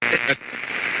Ladies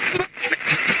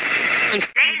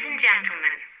and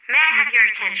gentlemen, may I have your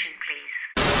attention, please?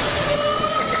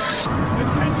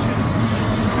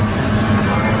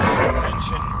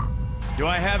 Attention. Do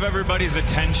I have everybody's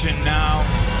attention now?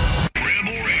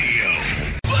 Rebel Radio.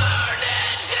 Burn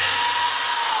it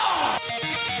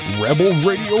down! Rebel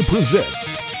Radio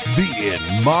presents the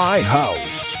In My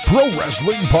House Pro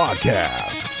Wrestling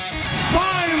Podcast.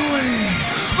 Finally,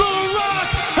 The Rock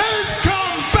has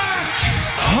come back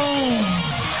home.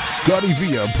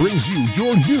 ScottyVia brings you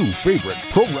your new favorite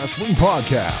pro wrestling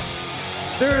podcast.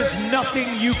 There is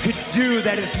nothing you could do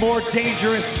that is more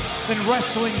dangerous than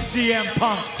wrestling CM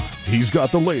Punk. He's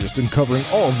got the latest in covering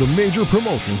all of the major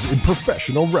promotions in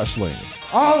professional wrestling.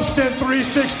 Austin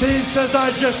 316 says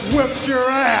I just whipped your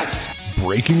ass.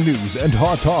 Breaking news and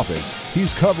hot topics.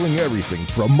 He's covering everything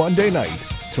from Monday night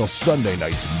till Sunday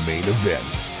night's main event.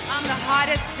 I'm the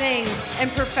hottest thing in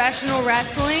professional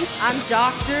wrestling. I'm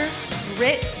Dr.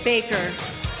 Britt Baker.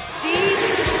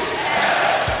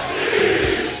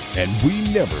 And we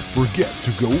never forget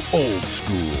to go old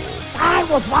school. I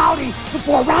was rowdy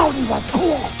before rowdy was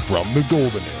cool. From the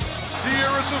golden era. The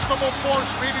irresistible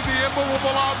force meeting the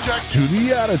immovable object. To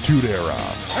the attitude era.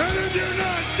 And if you're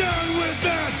not done with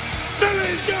that, then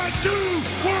he's got 2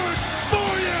 words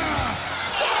for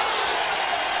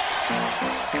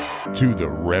you. To the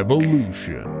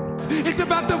revolution. It's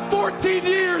about the 14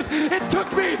 years it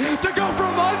took me to go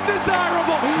from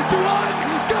undesirable to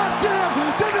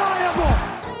un-goddamn deniable.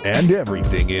 And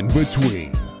everything in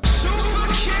between.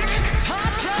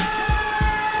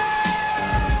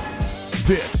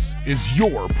 This is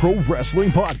your pro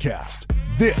wrestling podcast.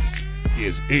 This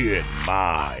is In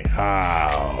My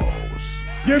House.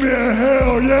 Give me a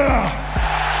hell yeah!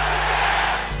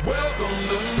 Welcome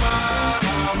to my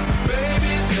house,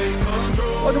 baby, take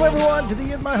control. Welcome everyone to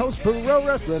the In My House Pro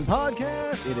Wrestling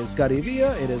Podcast. It is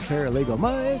ScottyVia, it is Paralegal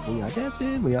Mike. We are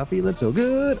dancing, we are feeling so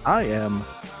good. I am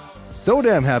so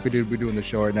damn happy to be doing the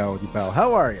show right now with you, pal.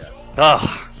 How are you?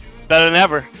 Oh, better than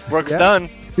ever. Work's done.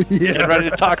 Yeah. Get ready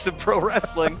to talk some pro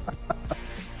wrestling.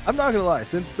 I'm not gonna lie,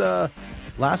 since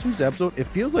last week's episode, it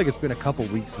feels like it's been a couple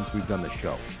weeks since we've done the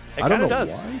show. It I don't know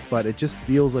does. why, but it just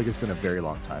feels like it's been a very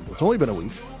long time. It's only been a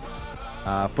week.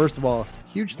 First of all,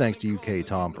 huge thanks to UK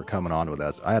Tom for coming on with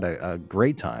us. I had a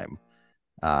great time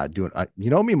doing. You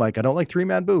know me, Mike. I don't like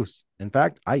 3-man booths. In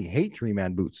fact, I hate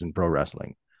 3-man booths in pro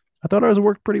wrestling. I thought ours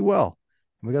worked pretty well.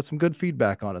 We got some good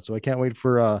feedback on it, so I can't wait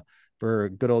for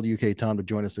good old UK Tom to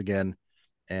join us again.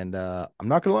 And I'm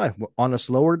not gonna lie, on a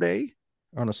slower day,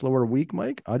 on a slower week,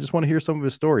 Mike, I just want to hear some of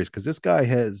his stories because this guy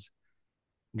has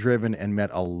driven and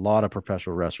met a lot of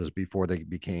professional wrestlers before they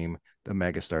became the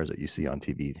megastars that you see on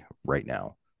TV right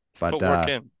now.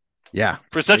 But yeah,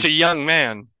 for such a young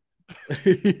man.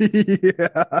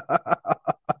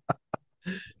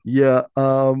 yeah.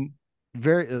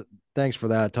 Very. Thanks for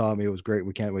that, Tom. It was great.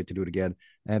 We can't wait to do it again.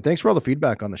 And thanks for all the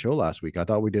feedback on the show last week. I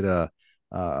thought we did a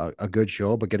good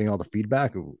show, but getting all the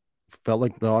feedback, it felt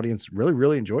like the audience really,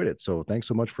 really enjoyed it. So thanks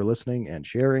so much for listening and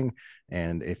sharing.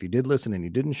 And if you did listen and you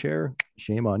didn't share,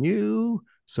 shame on you.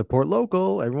 Support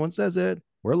local. Everyone says it.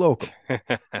 We're local.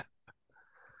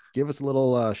 Give us a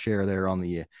little share there on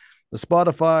the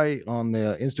Spotify, on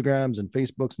the Instagrams and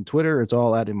Facebooks and Twitter. It's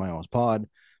all at In My House Pod.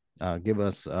 Give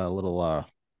us a little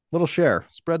share.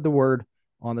 Spread the word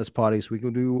on this potty so we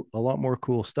can do a lot more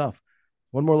cool stuff.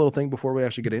 One more little thing before we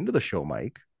actually get into the show,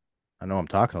 Mike. I know I'm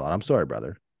talking a lot. I'm sorry,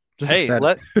 brother. Just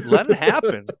let it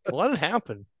happen. Let it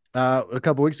happen. A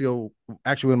couple weeks ago,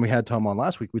 actually, when we had Tom on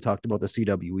last week, we talked about the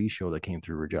CWE show that came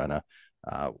through Regina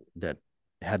that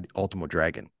had the Ultimo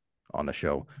Dragon on the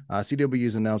show.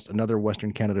 CWE's announced another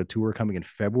Western Canada tour coming in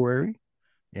February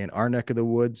in our neck of the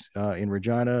woods in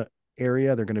Regina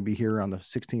area. They're going to be here on the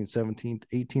 16th, 17th,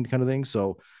 18th kind of thing.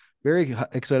 So very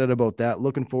excited about that.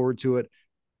 Looking forward to it.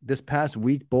 This past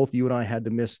week, both you and I had to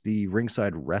miss the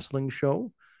Ringside Wrestling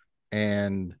show,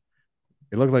 and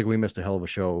it looked like we missed a hell of a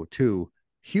show too.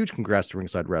 Huge congrats to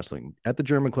Ringside Wrestling at the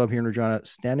German Club here in Regina,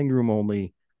 standing room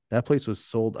only. That place was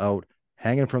sold out,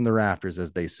 hanging from the rafters,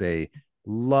 as they say.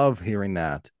 Love hearing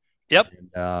that. Yep.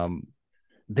 And,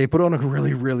 they put on a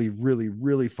really, really, really,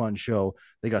 really fun show.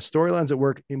 They got storylines that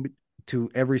work into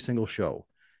every single show,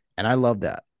 and I love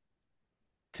that.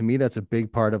 To me, that's a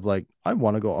big part of like, I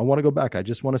want to go back. I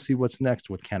just want to see what's next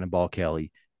with Cannonball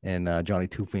Kelly and Johnny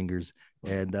Two Fingers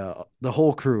and the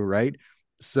whole crew. Right.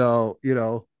 So, you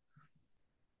know,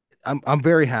 I'm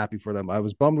very happy for them. I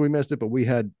was bummed we missed it, but we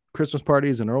had Christmas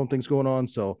parties and our own things going on.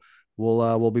 So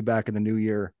we'll be back in the new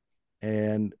year.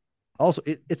 And also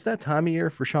it's that time of year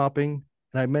for shopping.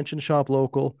 And I mentioned shop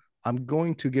local. I'm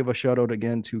going to give a shout out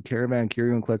again to Caravan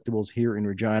Curio and Collectibles here in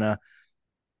Regina.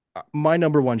 my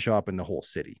number one shop in the whole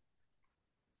city.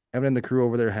 Evan and the crew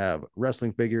over there have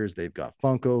wrestling figures. They've got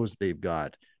Funkos. They've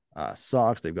got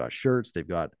socks. They've got shirts. They've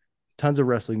got tons of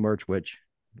wrestling merch, which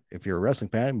if you're a wrestling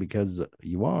fan, because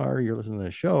you're listening to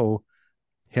the show,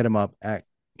 hit him up at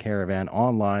Caravan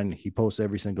online. He posts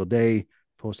every single day,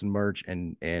 posting merch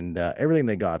and everything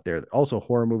they got there. Also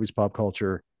horror movies, pop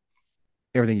culture,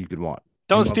 everything you could want.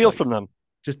 Don't steal from them.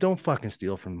 Just don't fucking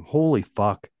steal from them. Holy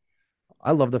fuck.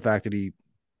 I love the fact that he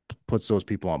puts those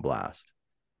people on blast.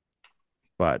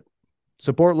 But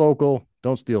support local.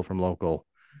 Don't steal from local.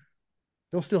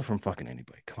 Don't steal from fucking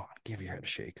anybody. Come on, give your head a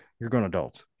shake. You're grown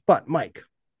adults. But Mike.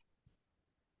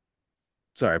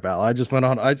 Sorry, pal. I just went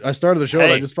on. I started the show. Hey,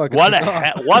 and I just fucking. What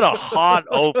a hot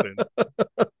open.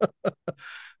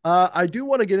 I do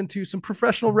want to get into some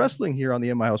professional wrestling here on the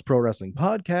In My House Pro Wrestling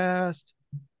Podcast.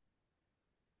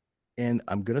 And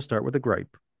I'm going to start with a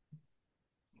gripe.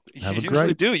 You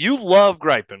usually do. You love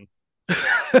griping.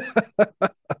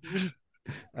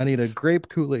 I need a grape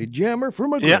Kool-Aid jammer for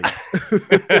my grape.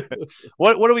 Yeah.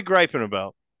 What are we griping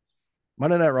about?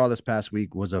 Monday Night Raw this past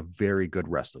week was a very good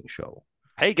wrestling show.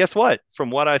 Hey, guess what? From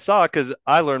what I saw, because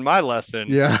I learned my lesson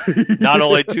not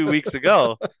only 2 weeks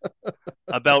ago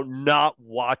about not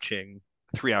watching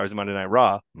 3 hours of Monday Night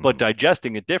Raw, but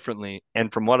digesting it differently.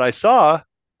 And from what I saw,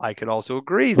 I could also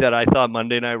agree that I thought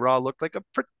Monday Night Raw looked like a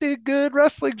pretty good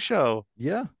wrestling show.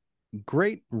 Yeah.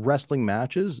 Great wrestling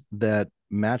matches that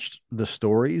matched the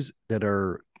stories that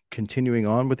are continuing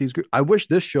on with these groups. I wish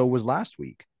this show was last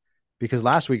week, because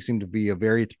last week seemed to be a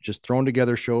very just thrown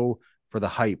together show for the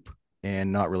hype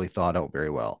and not really thought out very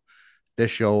well.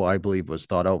 This show, I believe, was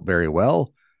thought out very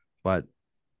well, but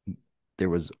there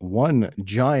was one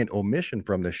giant omission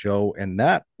from the show, and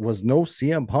that was no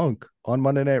CM Punk on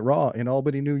Monday Night Raw in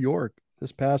Albany, New York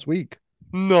this past week.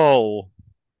 No.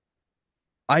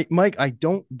 Mike, I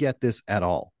don't get this at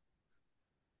all.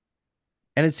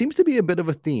 And it seems to be a bit of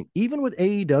a theme, even with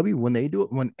AEW, when they do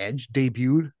it, when Edge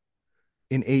debuted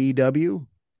in AEW,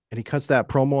 and he cuts that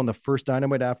promo on the first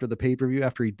Dynamite after the pay-per-view,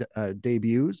 after he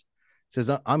debuts, says,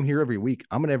 I'm here every week.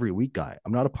 I'm an every week guy.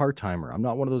 I'm not a part-timer. I'm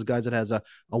not one of those guys that has a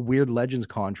weird Legends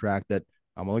contract that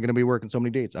I'm only going to be working so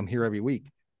many dates. I'm here every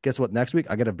week. Guess what? Next week,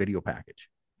 I get a video package.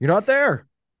 You're not there.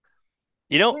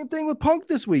 Same thing with Punk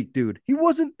this week, dude. He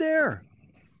wasn't there.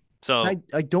 So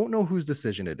I don't know whose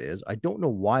decision it is. I don't know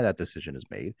why that decision is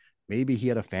made. Maybe he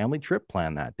had a family trip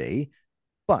planned that day,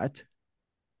 but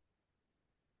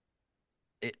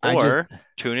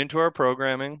tune into our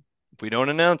programming. If we don't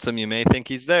announce him, you may think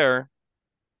he's there.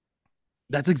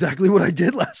 That's exactly what I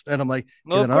did last night. I'm like,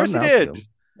 well, of course you did.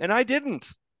 And I didn't.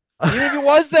 Even if he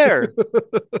was there,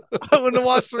 I wouldn't have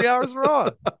watched 3 hours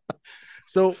Raw.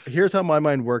 So here's how my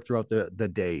mind worked throughout the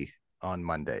day on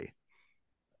Monday.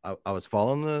 I was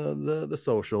following the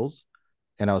socials,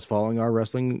 and I was following our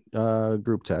wrestling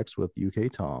group text with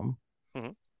UK Tom.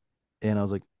 Mm-hmm. And I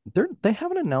was like, they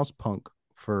haven't announced Punk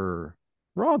for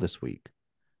Raw this week.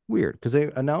 Weird, because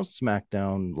they announced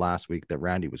SmackDown last week that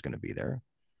Randy was going to be there.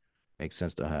 Makes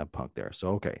sense to have Punk there.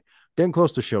 So, okay. Getting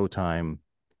close to showtime.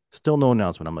 Still no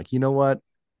announcement. I'm like, you know what?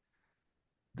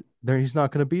 He's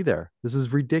not going to be there. This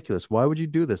is ridiculous. Why would you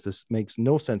do this? This makes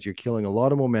no sense. You're killing a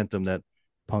lot of momentum that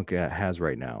Punk has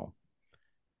right now.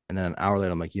 And then an hour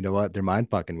later, I'm like, you know what? They're mind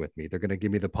fucking with me. They're going to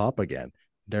give me the pop again.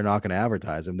 They're not going to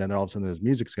advertise him. Then all of a sudden, his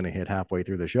music's going to hit halfway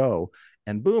through the show.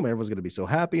 And boom, everyone's going to be so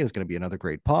happy. And it's going to be another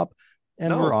great pop.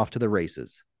 And we're off to the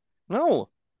races. No.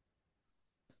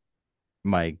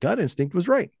 My gut instinct was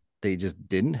right. They just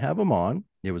didn't have him on.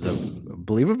 It was I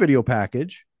believe a video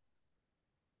package.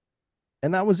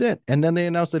 And that was it. And then they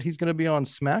announced that he's going to be on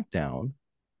SmackDown.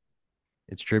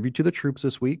 It's tribute to the troops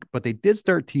this week, but they did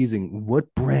start teasing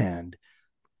what brand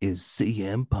is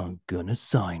CM Punk going to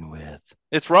sign with.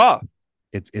 It's Raw.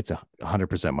 It's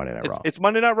 100% Monday Night Raw. It's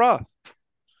Monday Night Raw.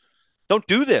 Don't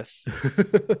do this.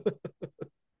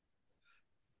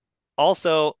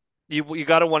 Also, you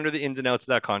got to wonder the ins and outs of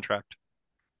that contract.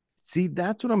 See,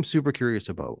 that's what I'm super curious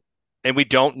about. And we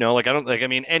don't know. I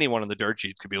mean, anyone on the dirt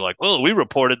sheets could be like, well, we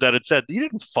reported that it said, you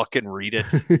didn't fucking read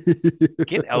it.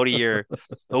 Get out of here.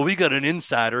 Oh, we got an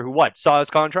insider who saw his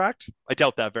contract? I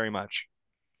doubt that very much.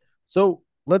 So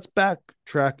let's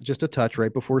backtrack just a touch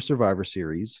right before Survivor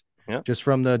Series. Yeah. Just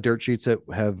from the dirt sheets that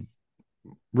have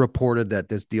reported that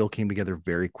this deal came together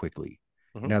very quickly.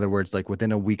 Mm-hmm. In other words, like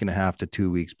within a week and a half to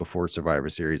 2 weeks before Survivor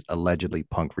Series, allegedly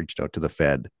Punk reached out to the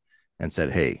Fed and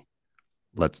said, hey,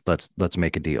 let's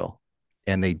make a deal.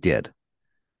 And they did.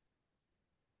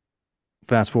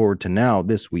 Fast forward to now,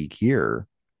 this week here,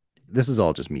 this is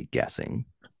all just me guessing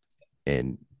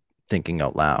and thinking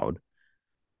out loud.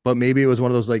 But maybe it was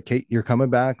one of those like, Kate, you're coming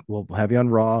back. We'll have you on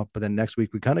Raw. But then next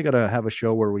week, we kind of got to have a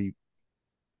show where we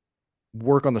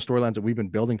work on the storylines that we've been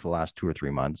building for the last 2 or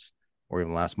 3 months, or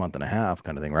even last month and a half,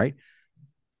 kind of thing, right?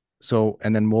 So,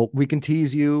 and then we can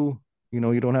tease you. You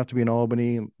know, you don't have to be in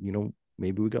Albany. You know,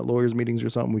 maybe we got lawyers meetings or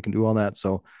something. We can do all that.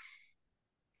 So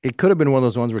it could have been one of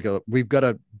those ones where we've got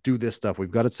to do this stuff.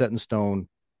 We've got it set in stone,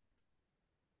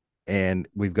 and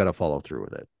we've got to follow through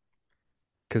with it.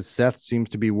 Because Seth seems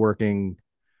to be working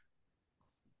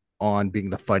on being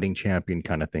the fighting champion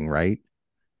kind of thing, right?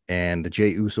 And the Jey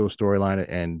Uso storyline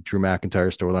and Drew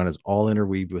McIntyre storyline is all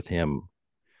interweaved with him.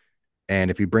 And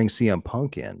if you bring CM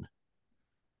Punk in,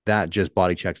 that just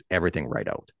body checks everything right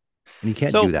out. And you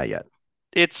can't do that yet.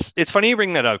 It's funny you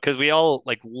bring that up because we all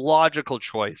like logical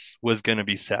choice was going to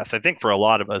be Seth. I think for a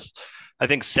lot of us, I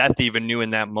think Seth even knew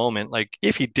in that moment, like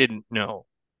if he didn't know,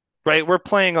 right? We're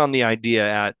playing on the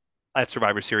idea at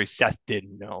Survivor Series, Seth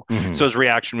didn't know. Mm-hmm. So his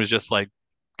reaction was just like,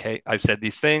 okay, I've said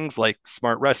these things, like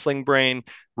smart wrestling brain,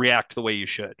 react the way you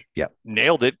should. Yeah.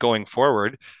 Nailed it going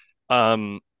forward.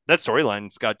 That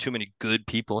storyline's got too many good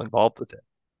people involved with it.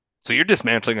 So you're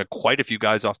dismantling quite a few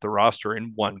guys off the roster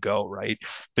in one go, right?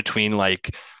 Between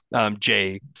like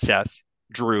Jay, Seth,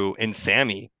 Drew, and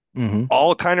Sammy,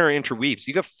 all kind of interweaves.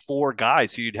 You got 4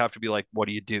 guys who you'd have to be like, what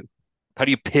do you do? How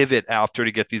do you pivot after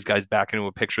to get these guys back into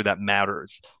a picture that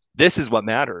matters? This is what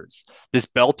matters. This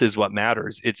belt is what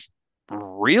matters. It's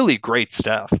really great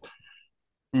stuff.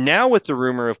 Now with the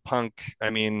rumor of Punk,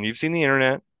 I mean, you've seen the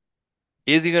internet.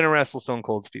 Is he going to wrestle Stone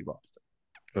Cold Steve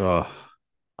Austin?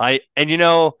 And you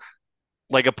know,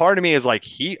 like a part of me is like,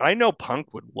 I know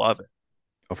Punk would love it.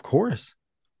 Of course.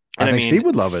 And I think Steve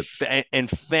would love it. And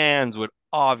fans would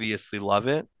obviously love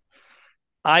it.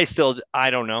 I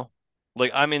don't know.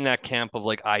 Like I'm in that camp of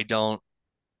like, I don't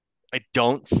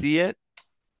see it,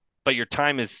 but your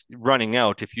time is running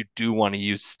out if you do want to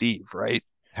use Steve, right?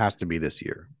 Has to be this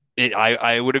year.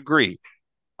 I would agree.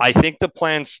 I think the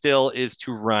plan still is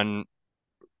to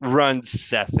run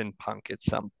Seth and Punk at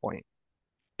some point.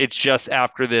 It's just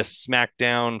after this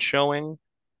SmackDown showing,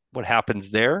 what happens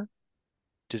there?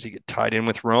 Does he get tied in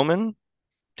with Roman?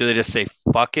 Do they just say,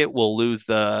 fuck it, we'll lose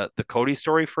the Cody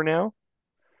story for now?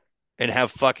 And have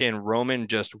fucking Roman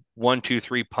just 1, 2,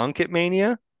 3 Punk at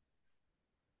Mania?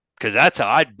 Because that's how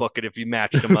I'd book it if you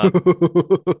matched them up.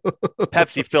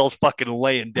 Pepsi Phil's fucking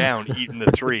laying down, eating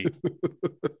the 3.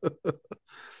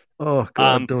 Oh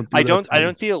God! I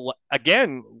don't see it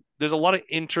again. There's a lot of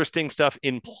interesting stuff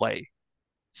in play.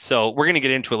 So we're going to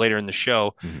get into it later in the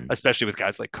show, especially with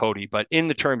guys like Cody. But in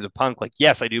the terms of Punk, like,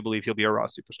 yes, I do believe he'll be a Raw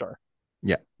superstar.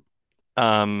 Yeah.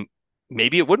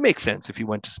 Maybe it would make sense if he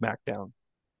went to SmackDown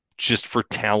just for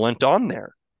talent on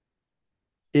there.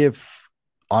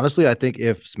 Honestly, I think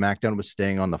if SmackDown was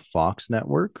staying on the Fox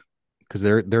network, because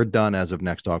they're done as of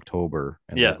next October,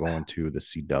 and they're going to the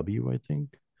CW, I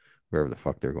think, wherever the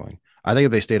fuck they're going. I think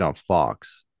if they stayed on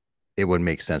Fox, it would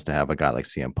make sense to have a guy like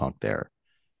CM Punk there.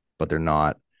 But they're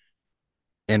not.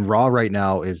 And Raw right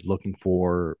now is looking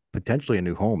for potentially a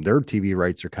new home. Their TV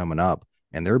rights are coming up,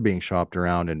 and they're being shopped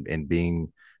around and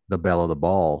being the belle of the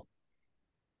ball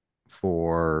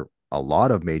for a lot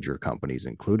of major companies,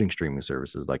 including streaming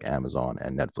services like Amazon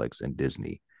and Netflix and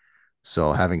Disney.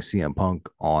 So having CM Punk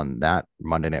on that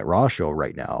Monday Night Raw show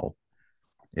right now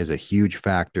is a huge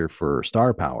factor for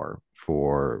star power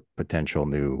for potential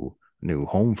new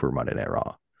home for Monday Night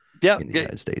Raw in the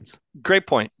United States. Great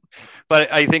point. But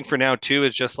I think for now, too,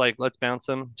 is just like, let's bounce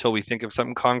them until we think of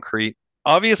something concrete.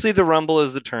 Obviously, the Rumble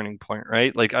is the turning point,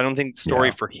 right? Like, I don't think the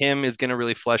story for him is going to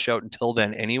really flesh out until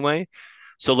then anyway.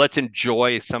 So let's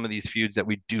enjoy some of these feuds that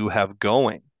we do have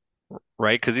going,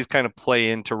 right? Because these kind of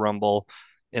play into Rumble,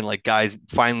 and like guys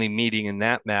finally meeting in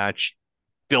that match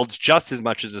builds just as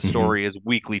much as a story as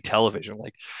weekly television.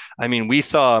 Like, I mean, we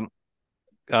saw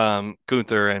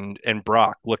Gunther and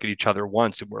Brock look at each other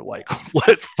once and we're like,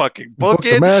 let's fucking book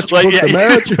it.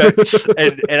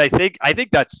 And I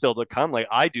think that's still to come. Like,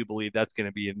 I do believe that's going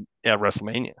to be at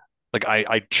WrestleMania. Like,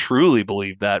 I truly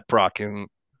believe that Brock and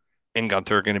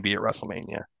Gunther are going to be at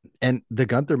WrestleMania. And the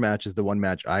Gunther match is the one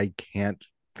match I can't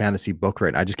fantasy book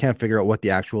right now. I just can't figure out what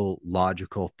the actual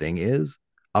logical thing is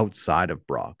outside of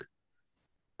Brock.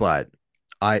 But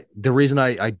the reason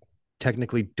I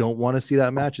technically don't want to see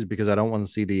that match is because I don't want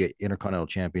to see the Intercontinental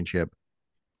Championship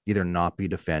either not be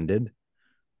defended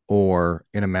or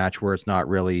in a match where it's not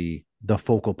really the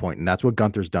focal point. And that's what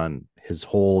Gunther's done. His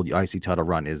whole IC title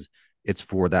run it's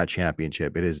for that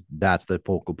championship. That's the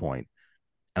focal point.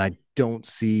 And I don't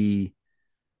see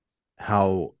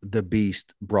how the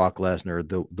beast Brock Lesnar,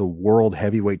 the world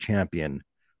heavyweight champion,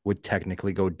 would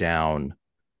technically go down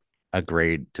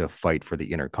agreed to fight for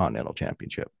the Intercontinental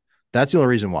Championship. That's the only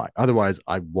reason why. Otherwise,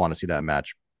 I want to see that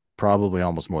match probably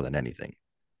almost more than anything.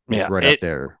 It's right up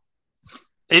there.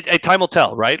 Time will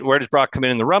tell, right? Where does Brock come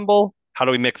in the Rumble? How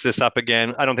do we mix this up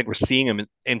again? I don't think we're seeing him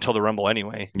until the Rumble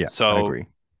anyway. Yeah, so I agree.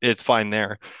 It's fine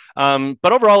there.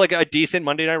 But overall, like a decent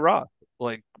Monday Night Raw,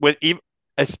 like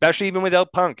especially even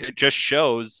without Punk, it just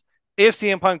shows if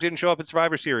CM Punk didn't show up at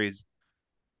Survivor Series,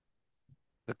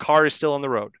 the car is still on the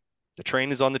road. The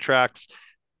train is on the tracks.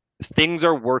 Things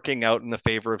are working out in the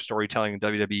favor of storytelling in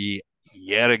WWE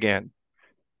yet again.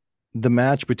 The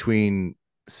match between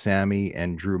Sammy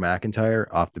and Drew McIntyre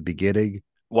off the beginning.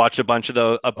 Watched a bunch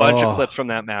of clips from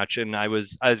that match, and I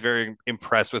was very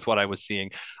impressed with what I was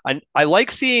seeing. I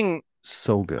like seeing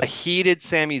so good a heated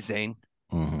Sami Zayn,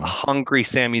 a hungry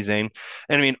Sami Zayn,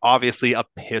 and I mean obviously a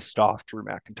pissed off Drew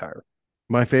McIntyre.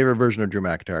 My favorite version of Drew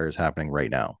McIntyre is happening right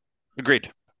now.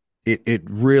 Agreed. It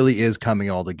really is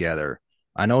coming all together.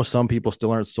 I know some people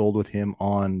still aren't sold with him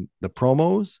on the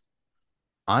promos.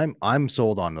 I'm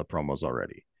sold on the promos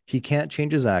already. He can't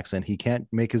change his accent. He can't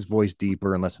make his voice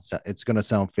deeper unless it's going to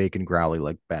sound fake and growly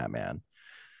like Batman.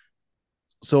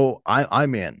 So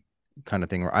I'm in kind of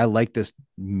thing where I like this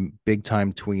big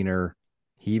time tweener.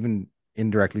 He even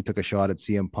indirectly took a shot at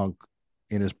CM Punk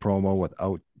in his promo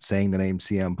without saying the name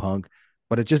CM Punk,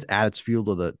 but it just adds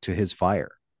fuel to his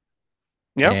fire.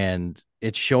 Yeah. And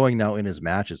it's showing now in his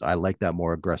matches. I like that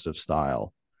more aggressive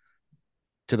style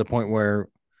to the point where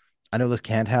I know this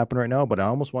can't happen right now, but I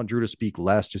almost want Drew to speak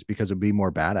less just because it'd be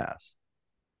more badass.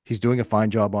 He's doing a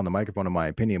fine job on the microphone, in my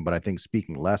opinion, but I think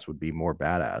speaking less would be more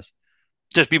badass.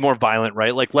 Just be more violent,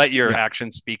 right? Like let your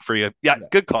actions speak for you. Yeah,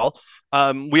 good call.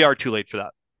 We are too late for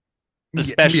that.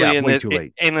 Especially too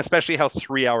late. And especially how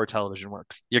 3-hour television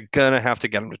works. You're gonna have to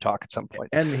get him to talk at some point.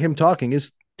 And him talking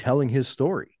is telling his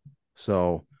story.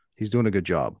 So he's doing a good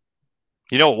job.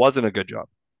 You know, it wasn't a good job.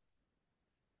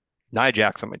 Nia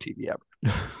Jax on my TV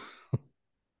ever.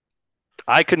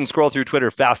 I couldn't scroll through Twitter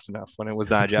fast enough when it was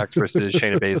Nia Jax versus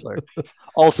Shayna Baszler.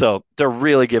 Also, they're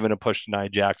really giving a push to Nia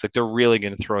Jax. Like they're really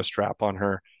going to throw a strap on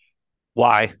her.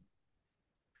 Why?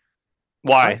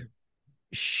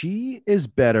 She is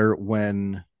better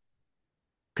when,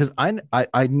 because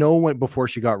I know when before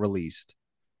she got released,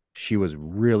 she was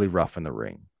really rough in the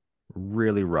ring,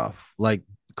 really rough. Like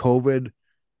COVID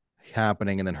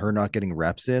happening and then her not getting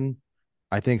reps in,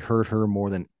 I think hurt her more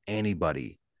than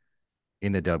anybody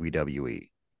in the WWE.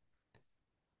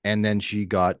 And then she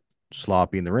got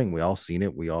sloppy in the ring. We all seen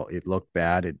it. It looked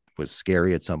bad. It was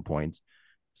scary at some points.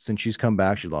 Since she's come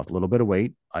back, she lost a little bit of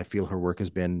weight. I feel her work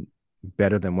has been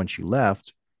better than when she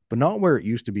left, but not where it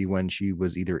used to be when she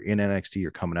was either in NXT or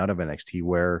coming out of NXT,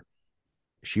 where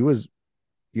she was,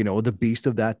 the beast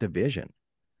of that division.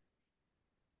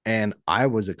 And I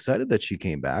was excited that she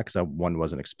came back because one,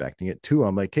 wasn't expecting it. Two,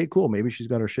 I'm like, hey, cool. Maybe she's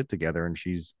got her shit together and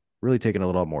she's really taking it a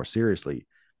little more seriously.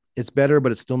 It's better,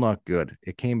 but it's still not good.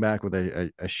 It came back with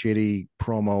a shitty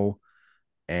promo.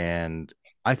 And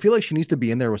I feel like she needs to be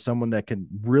in there with someone that can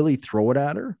really throw it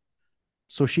at her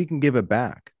so she can give it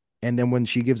back. And then when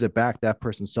she gives it back, that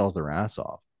person sells their ass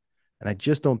off. And I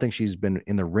just don't think she's been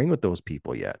in the ring with those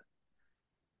people yet.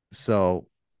 So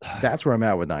that's where I'm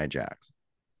at with Nia Jax.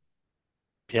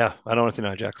 Yeah, I don't want to see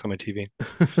Nia Jax on my TV.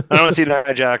 I don't want to see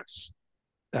Nia Jax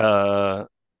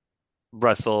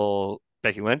wrestle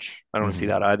Becky Lynch. I don't want to see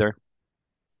that either.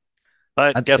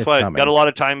 But guess what? Coming. Got a lot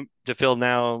of time to fill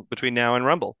now between now and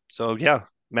Rumble. So yeah,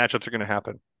 matchups are going to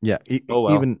happen. Yeah,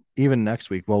 even next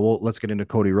week. Well, let's get into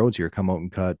Cody Rhodes here. Come out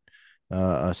and cut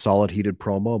a solid heated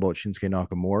promo about Shinsuke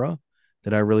Nakamura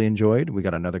that I really enjoyed. We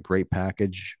got another great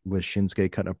package with Shinsuke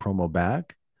cutting a promo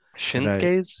back.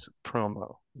 Shinsuke's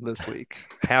promo this week.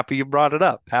 Happy you brought it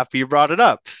up.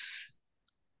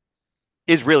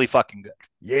 Is really fucking good.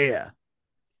 Yeah.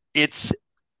 It's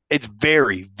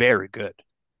very, very good.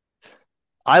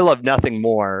 I love nothing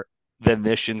more than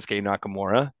this Shinsuke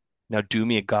Nakamura. Now do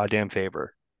me a goddamn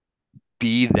favor.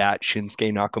 Be that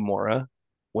Shinsuke Nakamura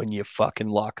when you fucking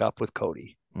lock up with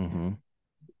Cody. Mm-hmm.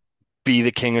 Be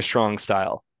the king of strong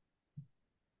style.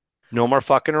 No more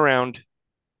fucking around.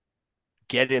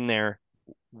 Get in there.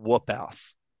 Whoop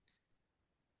ass.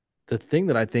 The thing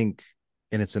that I think,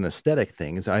 and it's an aesthetic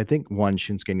thing, is I think one,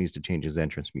 Shinsuke needs to change his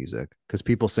entrance music because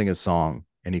people sing his song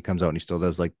and he comes out and he still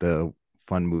does like the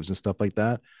fun moves and stuff like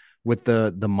that. With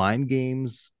the mind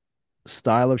games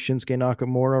style of Shinsuke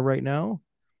Nakamura right now,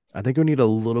 I think we need a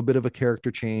little bit of a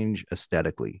character change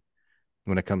aesthetically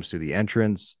when it comes to the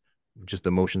entrance, just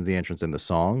the motion of the entrance and the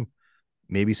song,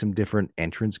 maybe some different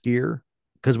entrance gear.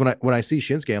 Because when I see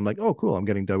Shinsuke, I'm like, oh, cool, I'm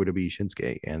getting WWE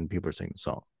Shinsuke, and people are singing the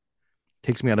song.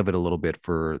 takes me out of it a little bit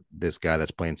for this guy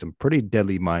that's playing some pretty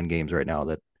deadly mind games right now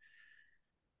that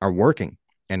are working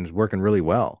and is working really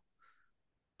well.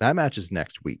 That match is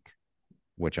next week,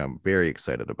 which I'm very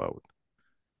excited about.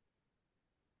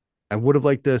 I would have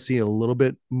liked to see a little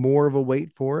bit more of a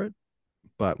wait for it,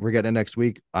 but we're getting it next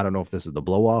week. I don't know if this is the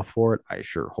blow off for it. I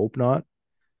sure hope not.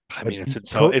 I mean,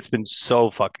 it's been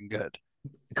so fucking good.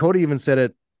 Cody even said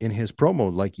it in his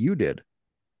promo, like you did.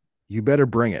 You better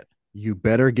bring it. You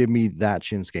better give me that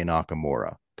Shinsuke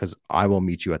Nakamura, because I will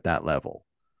meet you at that level.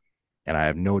 And I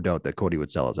have no doubt that Cody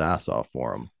would sell his ass off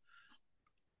for him.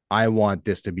 I want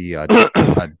this to be a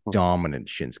dominant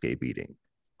Shinsuke beating.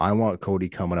 I want Cody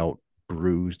coming out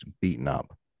bruised, beaten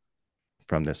up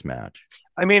from this match.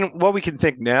 I mean, what we can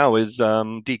think now is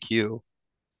DQ.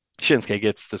 Shinsuke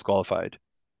gets disqualified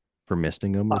for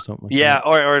misting him or something. Like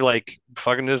or like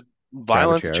fucking just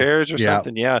violence chairs or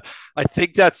something. Yeah, I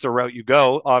think that's the route you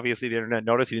go. Obviously, the internet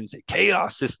noticed he didn't say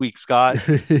chaos this week, Scott.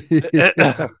 He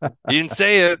didn't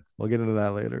say it. We'll get into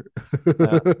that later.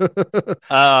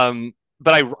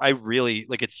 But I really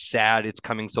like. It's sad it's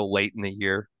coming so late in the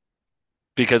year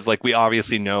because like we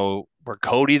obviously know where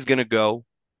Cody's gonna go.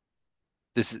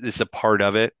 This is a part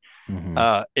of it.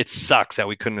 Mm-hmm. It sucks that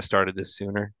we couldn't have started this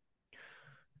sooner.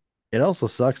 It also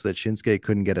sucks that Shinsuke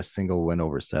couldn't get a single win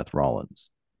over Seth Rollins.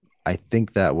 I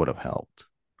think that would have helped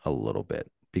a little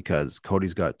bit because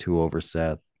Cody's got 2 over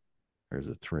Seth. There's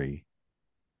a 3.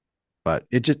 But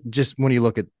it just when you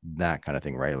look at that kind of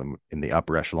thing, right, in the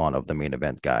upper echelon of the main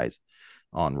event guys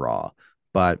on Raw.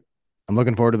 But I'm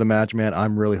looking forward to the match, man.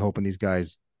 I'm really hoping these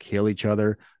guys kill each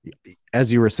other.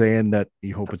 As you were saying that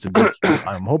you hope it's a big,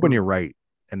 I'm hoping you're right.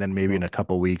 And then maybe in a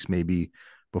couple of weeks, maybe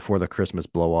before the Christmas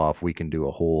blow off, we can do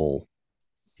a whole,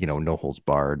 no holds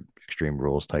barred Extreme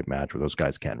Rules type match where those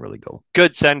guys can't really go.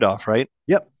 Good send off, right?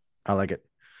 Yep. I like it.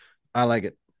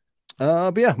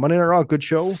 But yeah, Monday Night Raw, good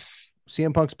show.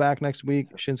 CM Punk's back next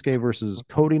week. Shinsuke versus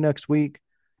Cody next week.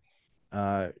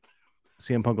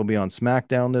 CM Punk will be on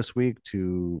SmackDown this week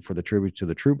for the tribute to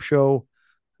the Troop show.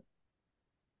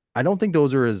 I don't think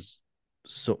those are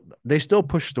they still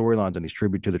push storylines on these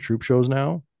tribute to the Troop shows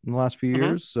now in the last few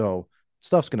years. So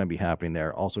stuff's going to be happening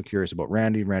there. Also curious about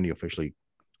Randy. Randy officially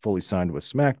fully signed with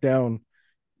SmackDown.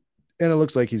 And it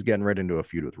looks like he's getting right into a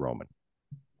feud with Roman.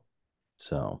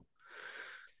 So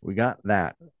we got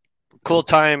that. Cool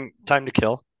time to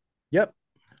kill. Yep.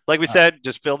 Like we said,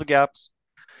 just fill the gaps.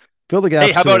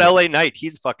 Hey, how about LA Knight?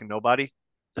 He's fucking nobody.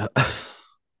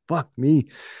 Fuck me.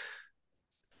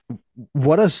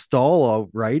 What a stall out,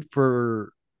 right?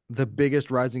 For the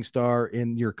biggest rising star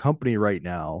in your company right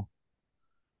now.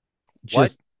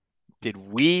 What did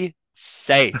we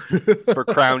say for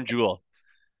Crown Jewel?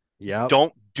 Yeah.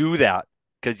 Don't do that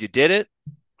because you did it.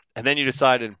 And then you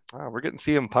decided, we're getting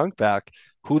CM Punk back.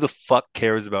 Who the fuck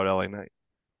cares about LA Knight?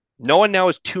 No one now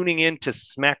is tuning in to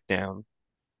SmackDown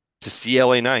to see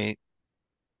LA Knight.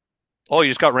 Oh, you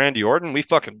just got Randy Orton? We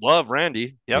fucking love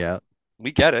Randy. Yep. Yeah.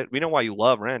 We get it. We know why you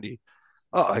love Randy.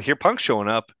 Oh, I hear Punk showing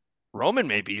up. Roman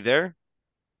may be there.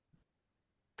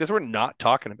 Because we're not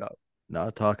talking about.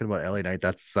 Not talking about LA Knight.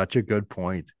 That's such a good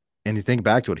point. And you think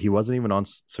back to it, he wasn't even on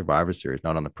Survivor Series,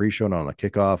 not on the pre-show, not on the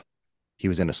kickoff. He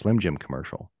was in a Slim Jim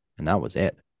commercial, and that was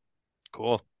it.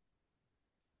 Cool.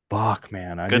 Fuck,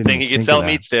 man. Good thing he can sell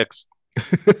meat sticks.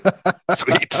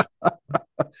 Sweet.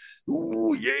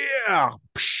 Ooh, yeah.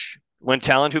 When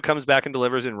talent who comes back and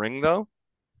delivers in ring, though,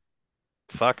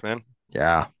 fuck, man.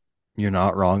 Yeah, you're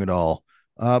not wrong at all.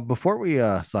 Before we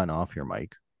sign off here,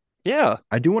 Mike. Yeah.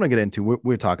 I do want to get into,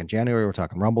 we're talking January, we're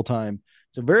talking Rumble time.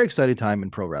 It's a very exciting time in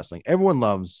pro wrestling. Everyone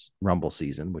loves Rumble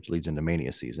season, which leads into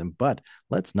Mania season. But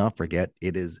let's not forget,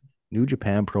 it is New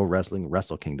Japan Pro Wrestling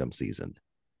Wrestle Kingdom season.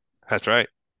 That's right.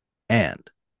 And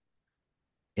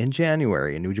in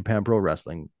January, in New Japan Pro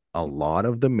Wrestling, a lot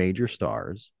of the major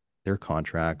stars, their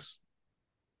contracts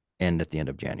end at the end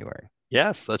of January.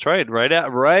 Yes, that's right. Right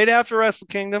after Wrestle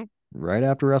Kingdom. Right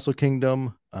after Wrestle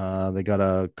Kingdom. They got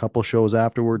a couple shows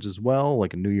afterwards as well,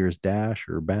 like a New Year's Dash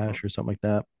or Bash or something like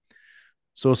that.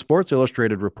 So Sports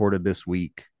Illustrated reported this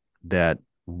week that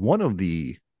one of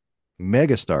the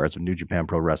megastars of New Japan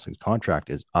Pro Wrestling's contract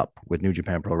is up with New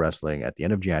Japan Pro Wrestling at the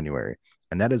end of January,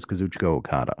 and that is Kazuchika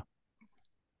Okada.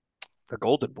 The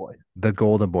Golden Boy. The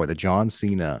Golden Boy, the John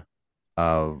Cena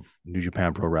of New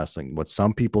Japan Pro Wrestling, what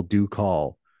some people do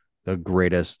call the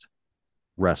greatest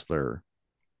wrestler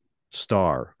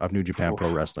star of New Japan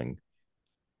Pro Wrestling,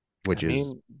 which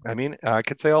I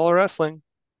could say all of wrestling.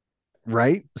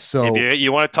 Right? So if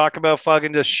you want to talk about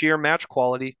fucking just sheer match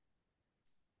quality.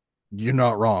 You're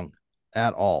not wrong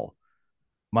at all.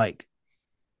 Mike,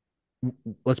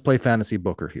 let's play fantasy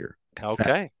booker here.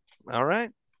 Okay. All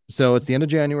right. So it's the end of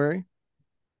January.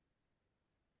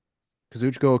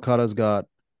 Kazuchika Okada's got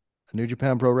a New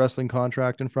Japan Pro Wrestling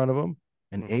contract in front of him,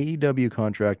 an AEW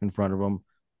contract in front of him,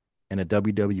 and a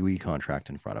WWE contract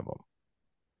in front of him.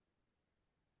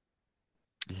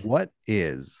 What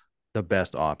is the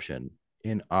best option,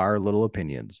 in our little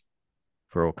opinions,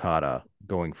 for Okada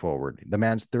going forward? The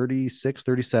man's 36,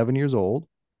 37 years old.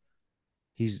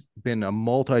 He's been a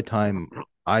multi-time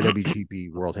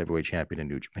IWGP World Heavyweight Champion in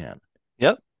New Japan.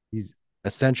 Yep. He's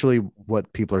essentially,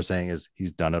 what people are saying is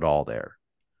he's done it all there.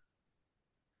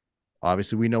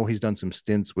 Obviously, we know he's done some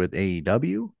stints with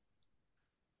AEW.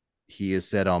 He has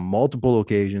said on multiple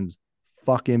occasions,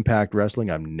 fuck Impact Wrestling,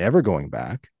 I'm never going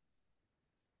back.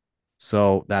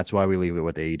 So that's why we leave it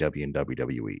with AEW and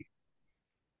WWE.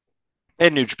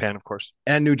 And New Japan, of course.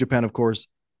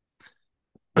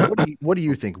 What do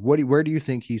you think? Where do you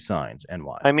think he signs and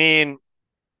why? I mean,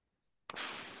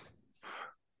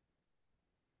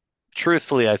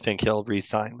 truthfully, I think he'll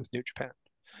re-sign with New Japan.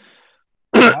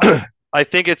 I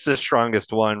think it's the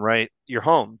strongest one, right? You're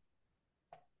home.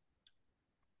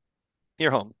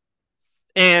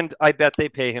 And I bet they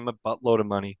pay him a buttload of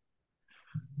money.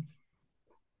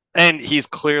 And he's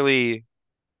clearly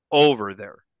over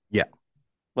there. Yeah.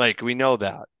 Like, we know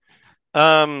that.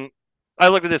 I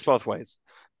look at this both ways.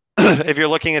 If you're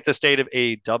looking at the state of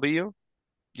AEW,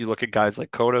 you look at guys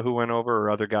like Kota who went over, or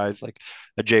other guys like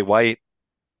a Jay White.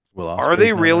 Are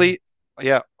they really?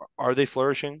 Yeah. Are they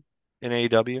flourishing in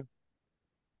AEW?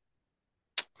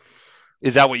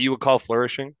 Is that what you would call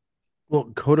flourishing?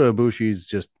 Well, Kota Ibushi's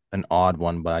just an odd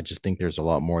one, but I just think there's a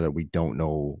lot more that we don't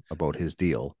know about his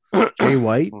deal. Jay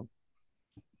White,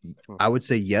 I would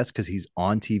say yes, because he's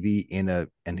on TV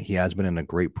and he has been in a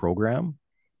great program.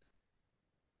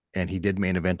 And he did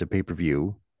main event a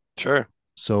pay-per-view. Sure.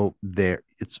 So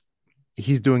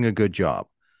he's doing a good job.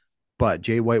 But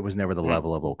Jay White was never the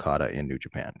level of Okada in New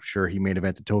Japan. Sure, he main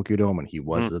evented Tokyo Dome and he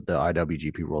was the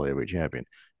IWGP World Heavyweight Champion,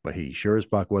 but he sure as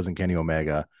fuck wasn't Kenny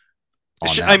Omega.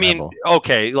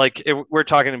 Okay, like if we're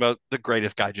talking about the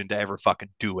greatest gaijin to ever fucking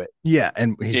do it. Yeah,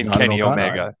 and he's in not Kenny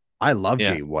Omega. I love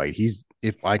Jay White.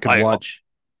 If I could watch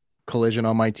Collision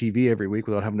on my TV every week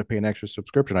without having to pay an extra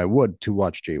subscription, I would, to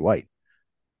watch Jay White.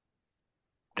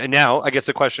 And now, I guess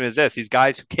the question is this: these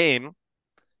guys who came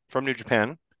from New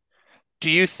Japan, do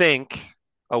you think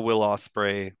a Will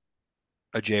Ospreay,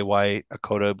 a Jay White, a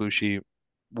Kota Ibushi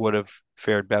would have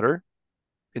fared better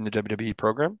in the WWE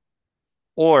program?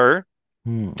 Or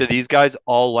do these guys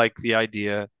all like the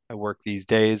idea, I work these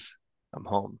days, I'm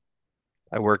home.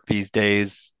 I work these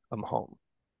days, I'm home.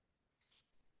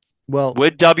 Well,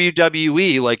 would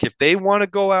WWE, like if they want to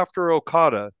go after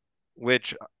Okada,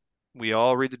 which we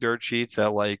all read the dirt sheets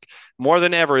that like more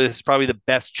than ever, this is probably the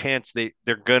best chance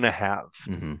they're going to have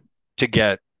to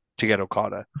get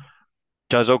Okada.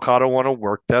 Does Okada want to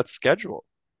work that schedule?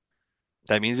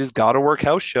 That means he's got to work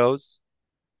house shows.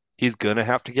 He's going to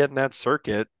have to get in that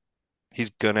circuit. He's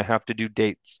going to have to do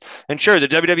dates. And sure, the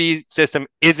WWE system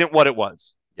isn't what it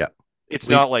was. Yeah. It's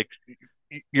not like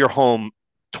you're home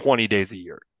 20 days a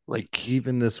year. Like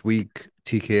even this week,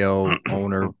 TKO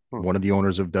owner, one of the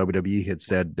owners of WWE had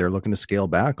said they're looking to scale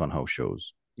back on house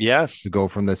shows. Yes. To go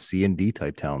from the C and D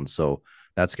type towns. So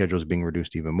that schedule is being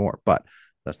reduced even more. But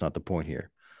that's not the point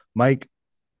here. Mike,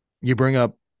 you bring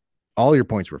up all your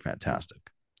points were fantastic.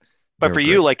 But for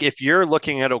you, like if you're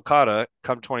looking at Okada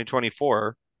come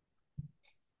 2024,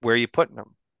 where are you putting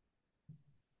him?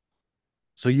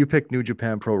 So you pick New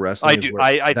Japan Pro Wrestling. I do.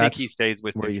 I think he stays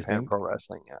with New Japan Pro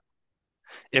Wrestling. Yeah.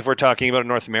 If we're talking about a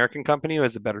North American company who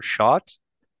has a better shot,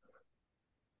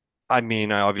 I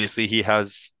mean, obviously he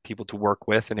has people to work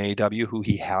with in AEW who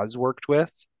he has worked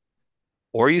with.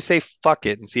 Or you say, fuck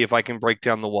it and see if I can break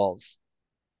down the walls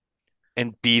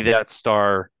and be that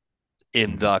star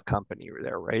in the company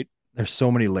there, right? There's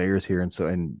so many layers here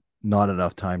and not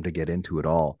enough time to get into it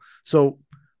all. So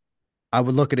I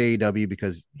would look at AEW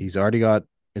because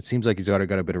it seems like he's already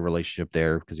got a bit of relationship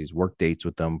there because he's worked dates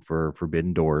with them for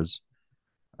Forbidden Doors.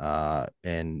 And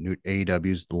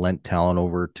AEW's lent talent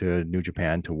over to New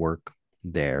Japan to work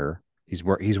there. He's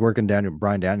working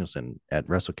Bryan Danielson at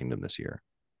Wrestle Kingdom this year.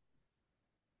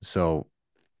 So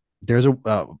there's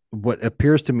what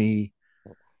appears to me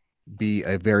be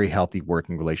a very healthy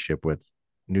working relationship with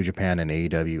New Japan and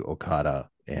AEW, Okada,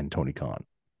 and Tony Khan.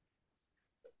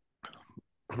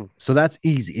 So that's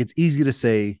easy. It's easy to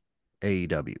say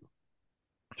AEW.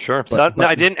 Sure. But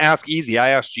I didn't ask easy. I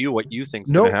asked you what you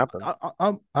think's going to happen.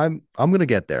 I'm going to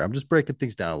get there. I'm just breaking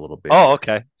things down a little bit. Oh,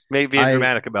 okay. Maybe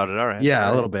dramatic about it. All right.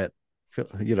 Yeah, a little bit. Put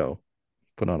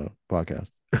on a podcast.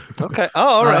 Okay. Oh,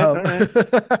 all right.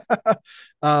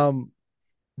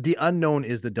 The unknown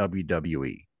is the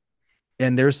WWE.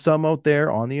 And there's some out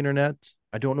there on the internet.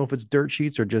 I don't know if it's dirt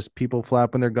sheets or just people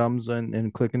flapping their gums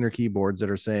and clicking their keyboards that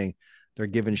are saying they're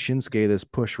giving Shinsuke this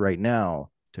push right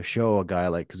now to show a guy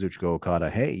like Kazuchika Okada,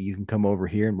 hey, you can come over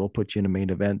here and we'll put you in a main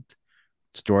event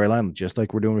storyline, just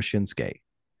like we're doing with Shinsuke.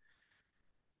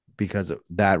 Because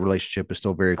that relationship is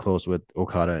still very close with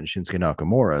Okada and Shinsuke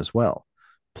Nakamura as well.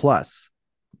 Plus,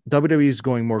 WWE is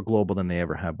going more global than they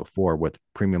ever have before with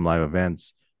premium live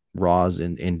events, Raws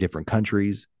in different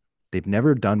countries. They've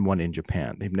never done one in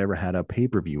Japan. They've never had a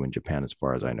pay-per-view in Japan, as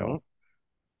far as I know.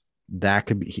 That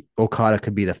could be Okada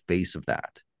could be the face of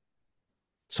that.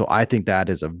 So I think that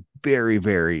is a very,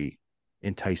 very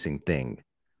enticing thing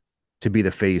to be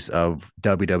the face of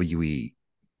WWE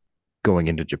going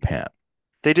into Japan.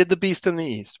 They did the Beast in the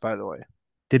East, by the way.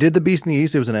 They did the Beast in the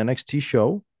East. It was an NXT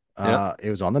show. Yep. It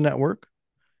was on the network,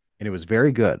 and it was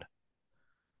very good.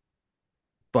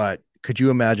 But could you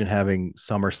imagine having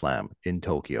SummerSlam in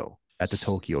Tokyo at the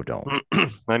Tokyo Dome?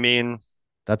 I mean,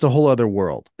 that's a whole other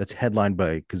world. That's headlined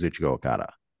by Kazuchika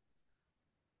Okada.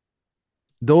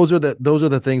 Those are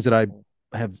the things that I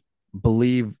have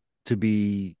believed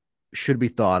should be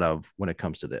thought of when it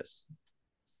comes to this.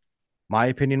 My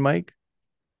opinion, Mike,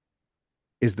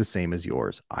 is the same as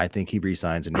yours. I think he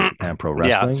resigns in New Japan Pro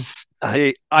Wrestling.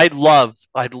 Yeah. I'd love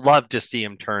to see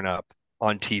him turn up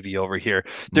on TV over here.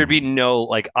 There'd be no,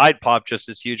 like, I'd pop just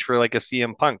as huge for like a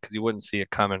CM Punk because you wouldn't see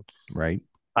it coming. Right.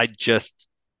 I just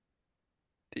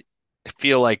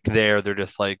feel like they're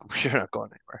just like, we're not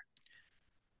going anywhere.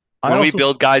 When we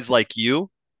build guys like you,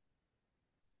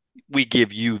 we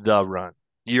give you the run.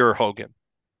 You're Hogan.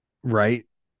 Right.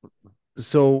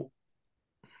 So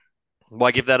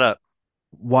why give that up?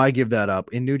 Why give that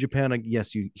up? In New Japan,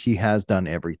 yes, he has done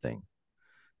everything.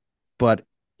 But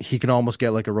he can almost get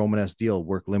like a Romanesque deal,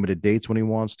 work limited dates when he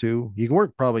wants to. He can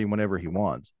work probably whenever he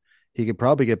wants. He could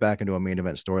probably get back into a main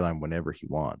event storyline whenever he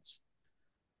wants.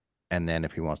 And then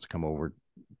if he wants to come over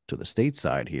to the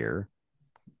stateside here,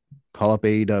 call up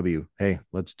AEW. Hey,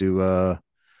 let's do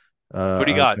who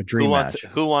do you got? A dream match.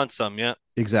 Who wants some? Yeah,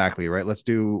 exactly. Right. Let's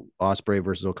do Ospreay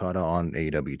versus Okada on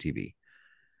AEW TV.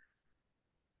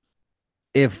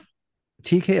 If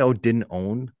TKO didn't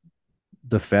own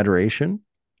the federation,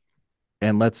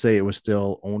 and let's say it was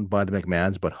still owned by the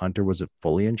McMahons, but Hunter was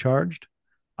fully in charge,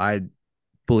 I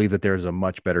believe that there's a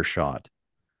much better shot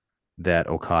that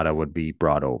Okada would be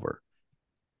brought over.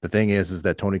 The thing is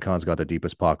that Tony Khan's got the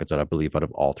deepest pockets, I believe, out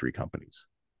of all three companies.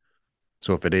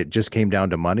 So if it just came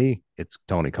down to money, it's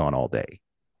Tony Khan all day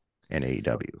and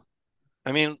AEW.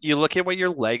 I mean, you look at what your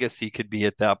legacy could be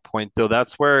at that point, though.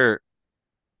 That's where,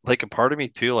 like, a part of me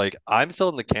too, like, I'm still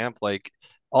in the camp, like,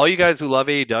 all you guys who love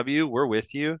AEW, we're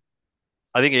with you.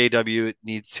 I think AEW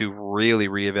needs to really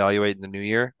reevaluate in the new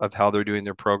year of how they're doing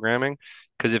their programming,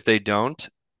 because if they don't,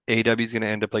 AEW is going to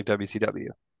end up like WCW.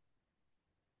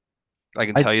 I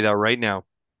can tell you that right now.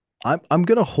 I'm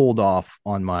going to hold off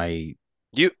on my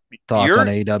thoughts on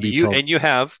AEW. And you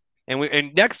have.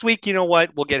 And next week, you know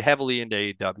what? We'll get heavily into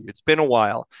AEW. It's been a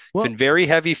while. It's been very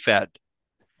heavy fed.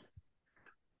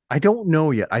 I don't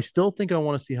know yet. I still think I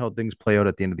want to see how things play out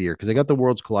at the end of the year because I got the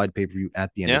Worlds Collide pay-per-view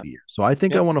at the end of the year. So I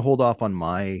think I want to hold off on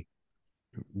my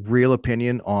real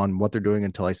opinion on what they're doing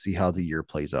until I see how the year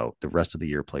plays out. The rest of the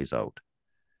year plays out.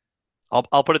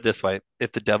 I'll put it this way.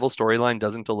 If the Devil storyline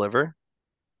doesn't deliver,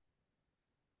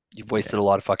 you've wasted a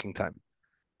lot of fucking time.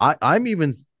 I'm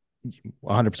even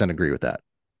 100% agree with that.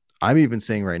 I'm even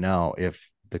saying right now, if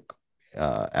the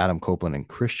Adam Copeland and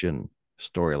Christian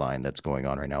storyline that's going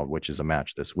on right now, which is a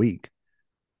match this week,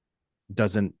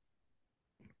 doesn't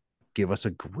give us a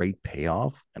great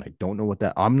payoff, and I don't know what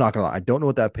that, I'm not gonna lie, I don't know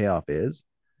what that payoff is,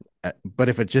 but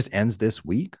if it just ends this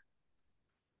week,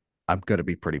 I'm gonna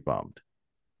be pretty bummed.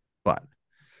 But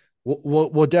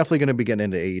we're definitely going to be getting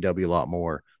into AEW a lot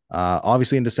more.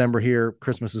 Obviously in December here,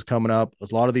 Christmas is coming up.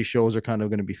 A lot of these shows are kind of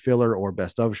going to be filler or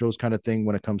best of shows kind of thing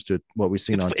when it comes to what we've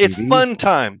seen on TV. It's fun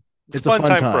time. It's fun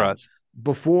time for us.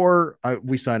 Before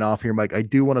we sign off here, Mike, I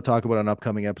do want to talk about an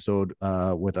upcoming episode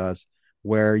with us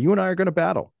where you and I are going to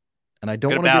battle. And I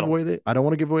don't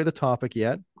want to give away the topic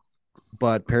yet,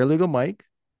 but Paralegal Mike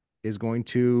is going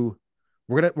to,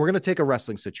 we're going to take a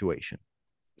wrestling situation,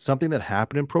 something that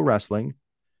happened in pro wrestling.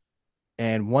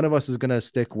 And one of us is going to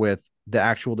stick with the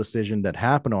actual decision that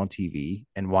happened on TV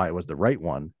and why it was the right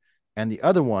one. And the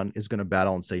other one is going to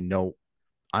battle and say, no,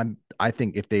 I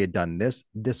think if they had done this,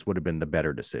 this would have been the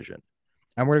better decision.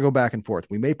 And we're going to go back and forth.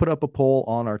 We may put up a poll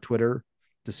on our Twitter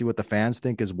to see what the fans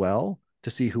think as well,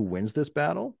 to see who wins this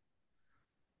battle.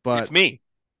 But it's me.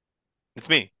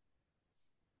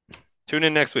 Tune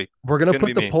in next week. We're going to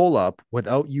put the poll up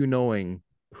without you knowing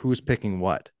who's picking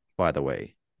what, by the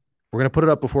way. We're going to put it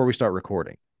up before we start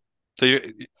recording. So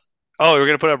we're going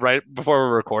to put it up right before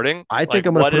we're recording? I think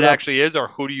I'm going to put it it up... actually is, or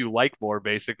who do you like more,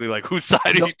 basically? Like, whose side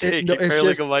are you taking?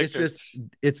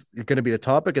 It's going to be the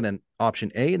topic, and then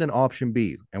option A, and then option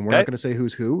B. And we're not going to say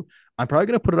who's who. I'm probably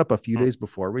going to put it up a few days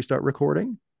before we start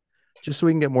recording, just so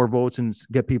we can get more votes and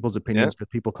get people's opinions, get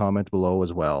people comment below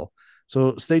as well.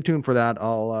 So stay tuned for that.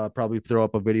 I'll probably throw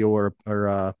up a video or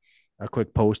a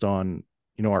quick post on,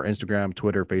 our Instagram,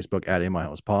 Twitter, Facebook at In My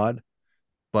House Pod.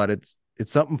 But it's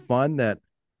something fun that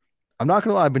I'm not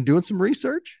going to lie. I've been doing some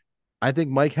research. I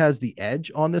think Mike has the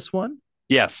edge on this one.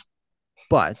 Yes.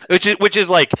 But which is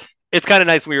like, it's kind of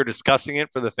nice we were discussing it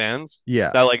for the fans. Yeah.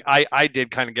 That like, I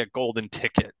did kind of get golden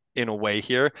ticket in a way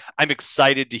here. I'm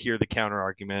excited to hear the counter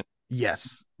argument.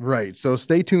 Yes. Right. So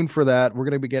stay tuned for that. We're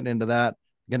going to be getting into that,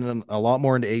 getting a lot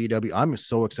more into AEW. I'm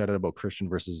so excited about Christian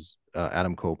versus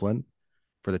Adam Copeland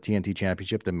for the TNT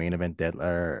Championship, the main event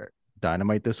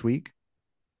Dynamite this week.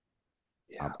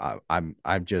 Yeah.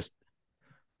 I'm just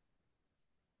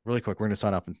really quick. We're going to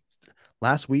sign off.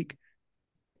 Last week,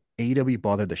 AEW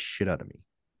bothered the shit out of me.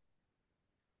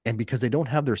 And because they don't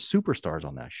have their superstars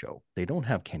on that show, they don't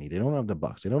have Kenny, they don't have the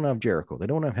Bucks, they don't have Jericho, they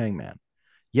don't have Hangman.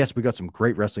 Yes, we got some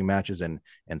great wrestling matches, and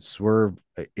Swerve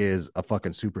is a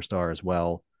fucking superstar as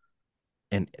well.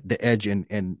 And the Edge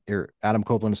and Adam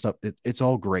Copeland and stuff, it's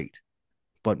all great.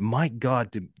 But my God,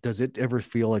 does it ever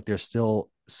feel like there's still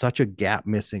such a gap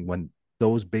missing when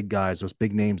those big guys, those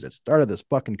big names that started this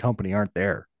fucking company aren't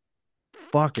there?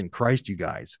 Fucking Christ, you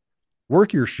guys.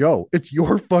 Work your show. It's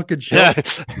your fucking show.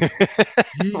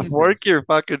 Yeah. Work your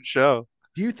fucking show.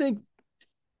 Do you think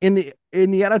in the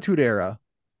Attitude Era,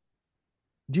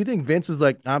 do you think Vince is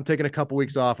like, I'm taking a couple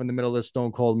weeks off in the middle of this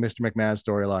Stone Cold Mr. McMahon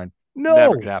storyline? No.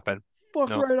 Never could happen.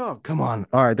 Fuck right off. Come on.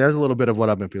 All right. There's a little bit of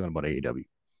what I've been feeling about AEW.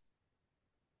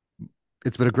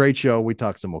 It's been a great show. We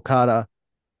talked some Okada.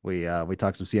 We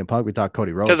talked some CM Punk. We talked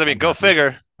Cody Rhodes. Because, go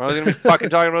figure. I was going to be fucking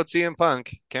talking about CM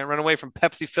Punk. Can't run away from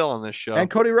Pepsi Phil on this show.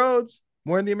 And Cody Rhodes.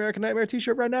 Wearing the American Nightmare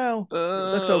t-shirt right now. It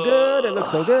looks so good. It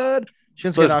looks so good.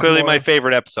 Shinsuke so it's clearly my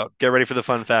favorite episode. Get ready for the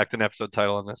fun fact and episode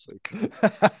title on this week.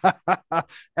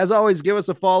 As always, give us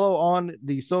a follow on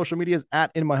the social medias at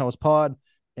In My House Pod.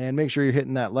 And make sure you're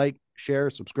hitting that like,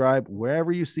 share, subscribe.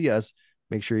 Wherever you see us,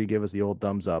 make sure you give us the old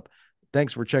thumbs up.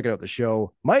 Thanks for checking out the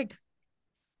show. Mike.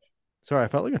 Sorry, I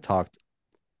felt like I talked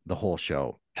the whole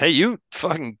show. Hey, you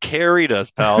fucking carried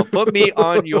us, pal. Put me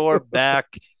on your back.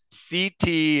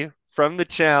 CT from the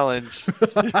challenge.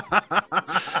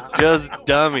 Just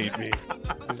dummied me.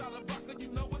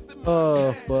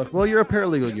 Oh, fuck. Well, you're a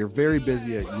paralegal. You're very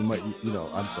busy. You might, I'm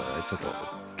sorry. I took over.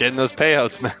 Getting those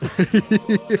payouts, man.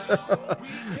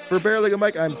 For Paralegal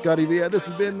Mike, I'm ScottyVia. This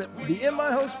has been the In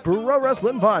My House Pro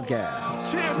Wrestling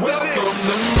Podcast. Welcome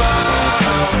to my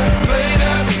house. Play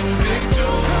that music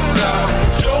too loud.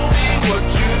 Show me what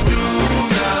you do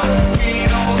now. We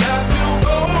don't have to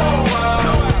go out.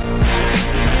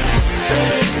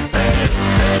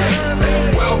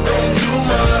 Welcome to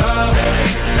my house.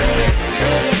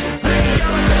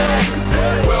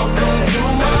 Welcome to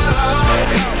my house.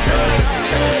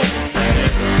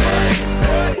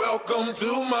 Welcome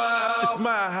to my house. It's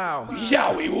my house.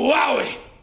 Yowie wowie.